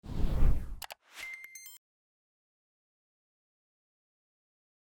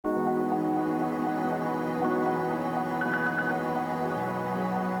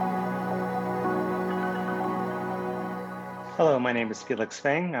Hello, my name is Felix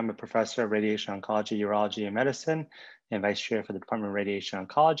Feng. I'm a professor of radiation oncology, urology, and medicine, and vice chair for the Department of Radiation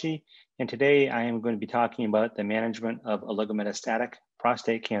Oncology. And today I am going to be talking about the management of oligometastatic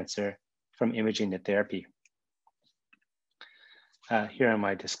prostate cancer from imaging to therapy. Here are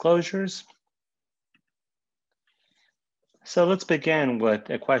my disclosures. So let's begin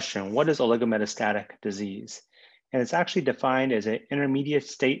with a question. What is oligometastatic disease? And it's actually defined as an intermediate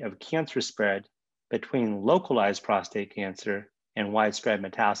state of cancer spread between localized prostate cancer and widespread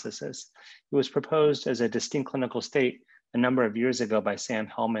metastasis. It was proposed as a distinct clinical state a number of years ago by Sam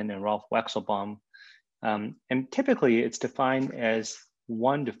Hellman and Rolf Wechselbaum. And typically it's defined as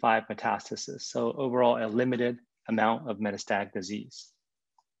 1 to 5 metastases. So overall, a limited amount of metastatic disease.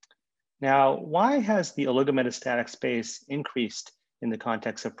 Now, why has the oligometastatic space increased in the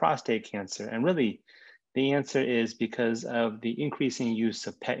context of prostate cancer? And really, the answer is because of the increasing use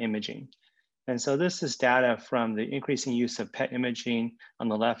of PET imaging. And so this is data from the increasing use of PET imaging on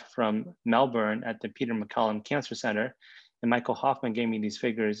the left from Melbourne at the Peter MacCallum Cancer Center. And Michael Hoffman gave me these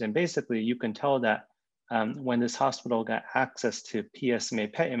figures. And basically, you can tell that when this hospital got access to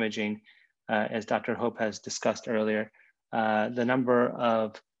PSMA PET imaging, as Dr. Hope has discussed earlier, the number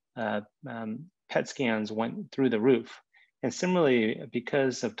of PET scans went through the roof. And similarly,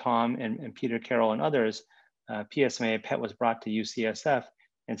 because of Tom and Peter Carroll and others, PSMA PET was brought to UCSF,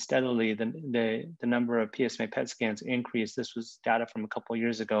 and steadily the number of PSMA PET scans increased. This was data from a couple of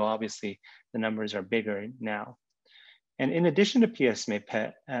years ago. Obviously, the numbers are bigger now. And in addition to PSMA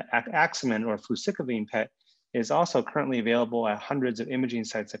PET, Axumin or fluciclovine PET is also currently available at hundreds of imaging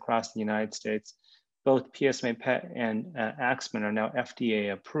sites across the United States. Both PSMA PET and Axumin are now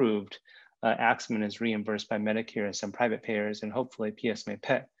FDA approved. Axumin is reimbursed by Medicare and some private payers, and hopefully PSMA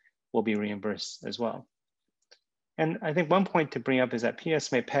PET will be reimbursed as well. And I think one point to bring up is that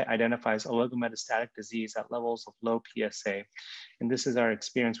PSMA PET identifies oligometastatic disease at levels of low PSA. And this is our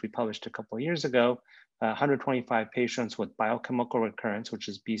experience we published a couple of years ago. 125 patients with biochemical recurrence, which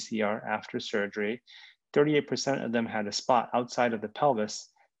is BCR after surgery. 38% of them had a spot outside of the pelvis.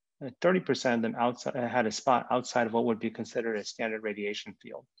 30% of them had a spot outside of what would be considered a standard radiation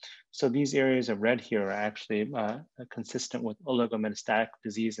field. So these areas of red here are actually consistent with oligometastatic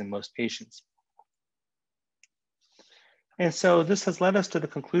disease in most patients. And so this has led us to the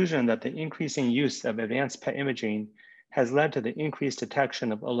conclusion that the increasing use of advanced PET imaging has led to the increased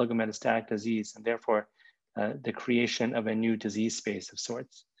detection of oligometastatic disease and therefore the creation of a new disease space of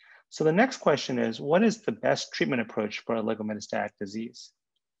sorts. So the next question is, what is the best treatment approach for oligometastatic disease?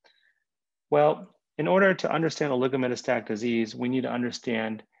 Well, in order to understand oligometastatic disease, we need to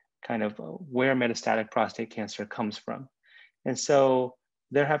understand kind of where metastatic prostate cancer comes from. And so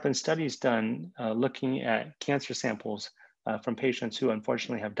there have been studies done looking at cancer samples from patients who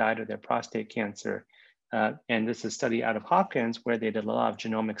unfortunately have died of their prostate cancer. And this is a study out of Hopkins where they did a lot of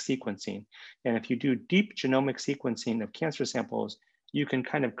genomic sequencing. And if you do deep genomic sequencing of cancer samples, you can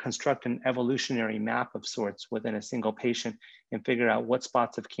kind of construct an evolutionary map of sorts within a single patient and figure out what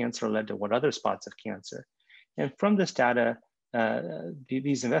spots of cancer led to what other spots of cancer. And from this data,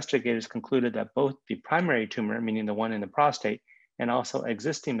 these investigators concluded that both the primary tumor, meaning the one in the prostate, and also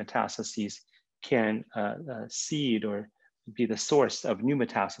existing metastases can seed or be the source of new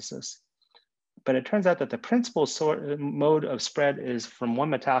metastasis. But it turns out that the principal mode of spread is from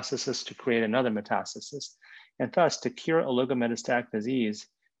one metastasis to create another metastasis. And thus, to cure oligometastatic disease,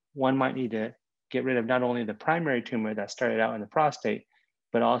 one might need to get rid of not only the primary tumor that started out in the prostate,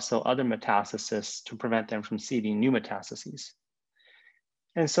 but also other metastases to prevent them from seeding new metastases.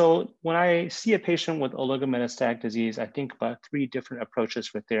 And so when I see a patient with oligometastatic disease, I think about 3 different approaches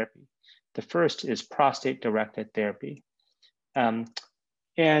for therapy. The first is prostate-directed therapy.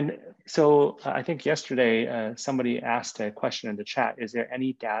 And so I think yesterday, somebody asked a question in the chat, is there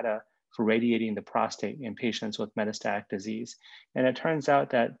any data for radiating the prostate in patients with metastatic disease? And it turns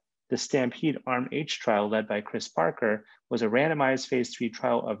out that the STAMPEDE ARM-H trial led by Chris Parker was a randomized phase 3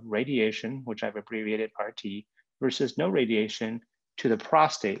 trial of radiation, which I've abbreviated RT, versus no radiation to the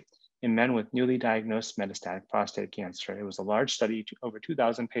prostate in men with newly diagnosed metastatic prostate cancer. It was a large study, over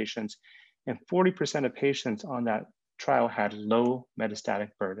 2,000 patients, and 40% of patients on that trial had low metastatic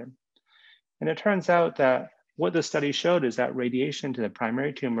burden. And it turns out that what the study showed is that radiation to the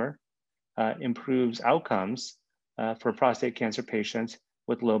primary tumor improves outcomes for prostate cancer patients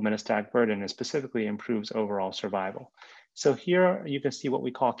with low metastatic burden, and specifically improves overall survival. So here you can see what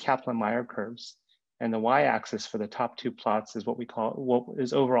we call Kaplan-Meier curves. And the y-axis for the top 2 plots is what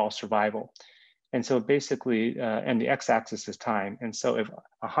is overall survival. And so basically, and the x-axis is time. And so if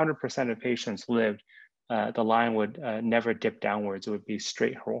 100% of patients lived, the line would never dip downwards. It would be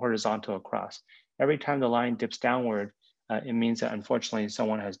straight horizontal across. Every time the line dips downward, it means that unfortunately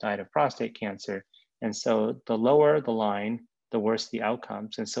someone has died of prostate cancer. And so the lower the line, the worse the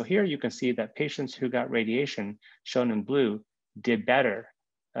outcomes. And so here you can see that patients who got radiation, shown in blue, did better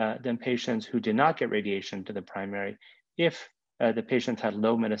than patients who did not get radiation to the primary if the patients had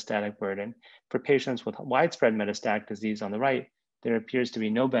low metastatic burden. For patients with widespread metastatic disease on the right, there appears to be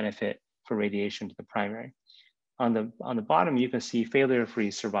no benefit for radiation to the primary. On the bottom, you can see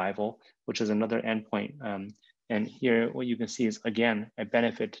failure-free survival, which is another endpoint. And here, what you can see is, again, a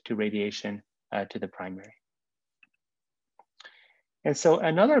benefit to radiation to the primary. And so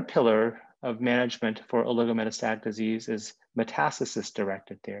another pillar of management for oligometastatic disease is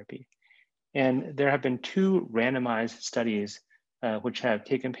metastasis-directed therapy. And there have been 2 randomized studies which have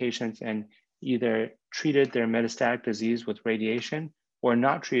taken patients and either treated their metastatic disease with radiation or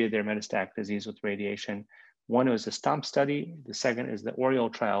not treated their metastatic disease with radiation. One was the STOMP study, the second is the ORIOLE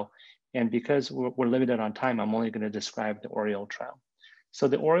trial. And because we're limited on time, I'm only going to describe the ORIOLE trial. So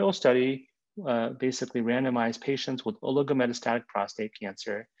the ORIOLE study basically randomized patients with oligometastatic prostate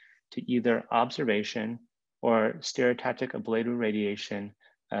cancer to either observation or stereotactic ablative radiation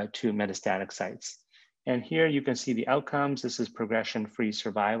to metastatic sites. And here you can see the outcomes. This is progression-free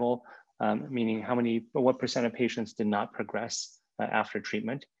survival, meaning what percent of patients did not progress after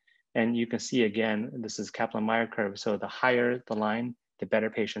treatment. And you can see again, this is Kaplan-Meier curve. So the higher the line, the better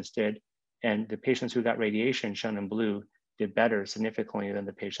patients did. And the patients who got radiation, shown in blue, did better significantly than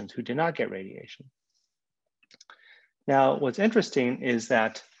the patients who did not get radiation. Now, what's interesting is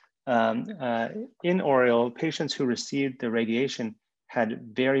that in ORIOLE, patients who received the radiation had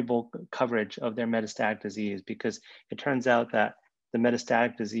variable coverage of their metastatic disease, because it turns out that the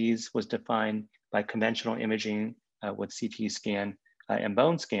metastatic disease was defined by conventional imaging with CT scan and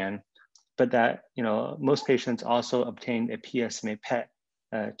bone scan, but that most patients also obtained a PSMA PET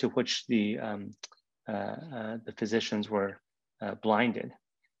to which the physicians were blinded.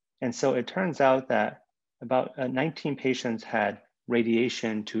 And so it turns out that about 19 patients had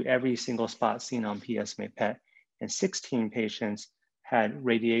radiation to every single spot seen on PSMA PET, and 16 patients had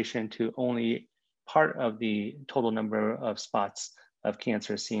radiation to only part of the total number of spots of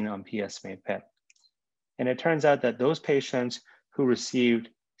cancer seen on PSMA PET. And it turns out that those patients who received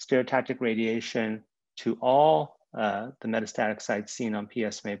stereotactic radiation to all the metastatic sites seen on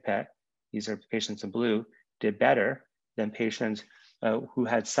PSMA PET, these are patients in blue, did better than patients who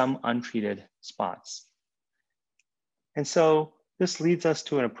had some untreated spots. And so this leads us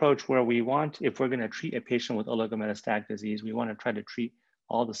to an approach where we want, if we're going to treat a patient with oligometastatic disease, we want to try to treat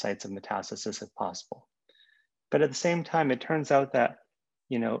all the sites of metastasis if possible. But at the same time, it turns out that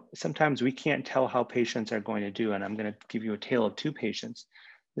sometimes we can't tell how patients are going to do. And I'm going to give you a tale of 2 patients.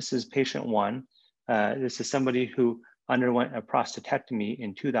 This is patient 1. This is somebody who underwent a prostatectomy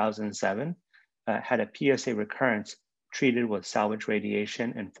in 2007, had a PSA recurrence, treated with salvage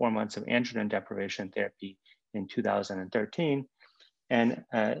radiation and 4 months of androgen deprivation therapy in 2013, and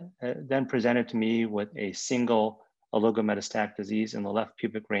then presented to me with a single oligometastatic disease in the left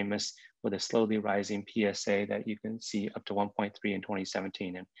pubic ramus with a slowly rising PSA that you can see up to 1.3 in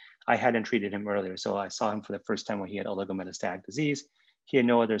 2017. And I hadn't treated him earlier, so I saw him for the first time when he had oligometastatic disease. He had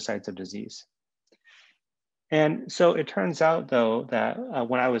no other sites of disease. And so it turns out, though, that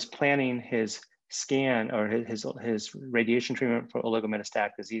when I was planning his scan or his radiation treatment for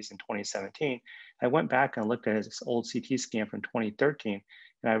oligometastatic disease in 2017, I went back and looked at his old CT scan from 2013,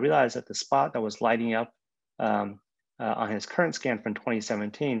 and I realized that the spot that was lighting up on his current scan from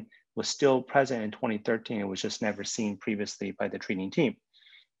 2017 was still present in 2013. It was just never seen previously by the treating team.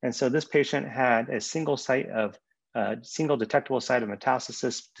 And so this patient had a single detectable site of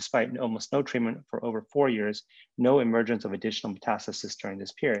metastasis despite almost no treatment for over 4 years, no emergence of additional metastasis during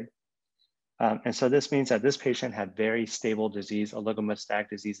this period. And so this means that this patient had very stable disease, oligometastatic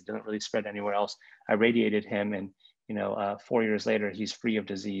disease. It didn't really spread anywhere else. I radiated him, and 4 years later, he's free of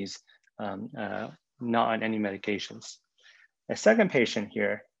disease, not on any medications. A second patient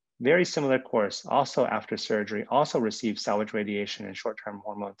here, very similar course, also after surgery, also received salvage radiation and short-term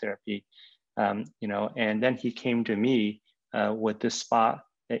hormone therapy. And then he came to me with this spot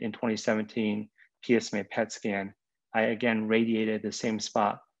in 2017 PSMA PET scan. I again radiated the same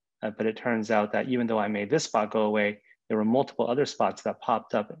spot, but it turns out that even though I made this spot go away, there were multiple other spots that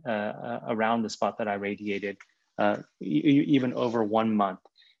popped up around the spot that I radiated, even over 1 month.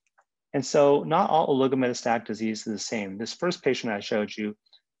 And so not all oligometastatic disease is the same. This first patient I showed you,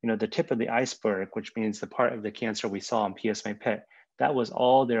 the tip of the iceberg, which means the part of the cancer we saw on PSMA PET, that was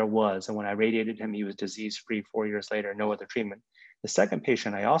all there was. And when I radiated him, he was disease-free 4 years later, no other treatment. The second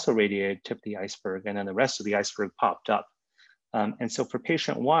patient I also radiated, tip of the iceberg, and then the rest of the iceberg popped up. And so for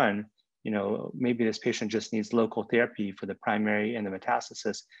patient 1, maybe this patient just needs local therapy for the primary and the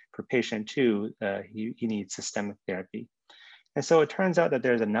metastasis. For patient 2, he needs systemic therapy. And so it turns out that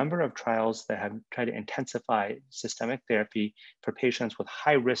there's a number of trials that have tried to intensify systemic therapy for patients with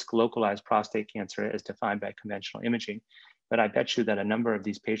high-risk localized prostate cancer as defined by conventional imaging. But I bet you that a number of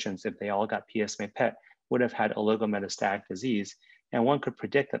these patients, if they all got PSMA PET, would have had oligometastatic disease. And one could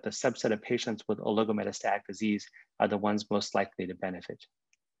predict that the subset of patients with oligometastatic disease are the ones most likely to benefit.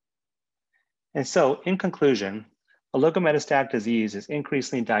 And so in conclusion, oligometastatic disease is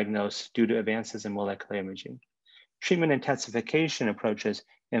increasingly diagnosed due to advances in molecular imaging. Treatment intensification approaches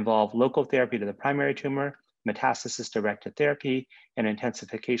involve local therapy to the primary tumor, metastasis-directed therapy, and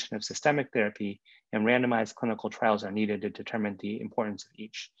intensification of systemic therapy, and randomized clinical trials are needed to determine the importance of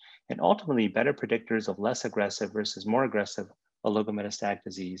each. And ultimately, better predictors of less aggressive versus more aggressive oligometastatic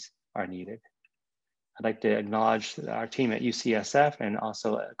disease are needed. I'd like to acknowledge our team at UCSF and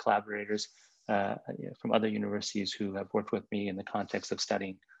also collaborators from other universities who have worked with me in the context of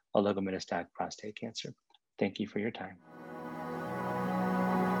studying oligometastatic prostate cancer. Thank you for your time.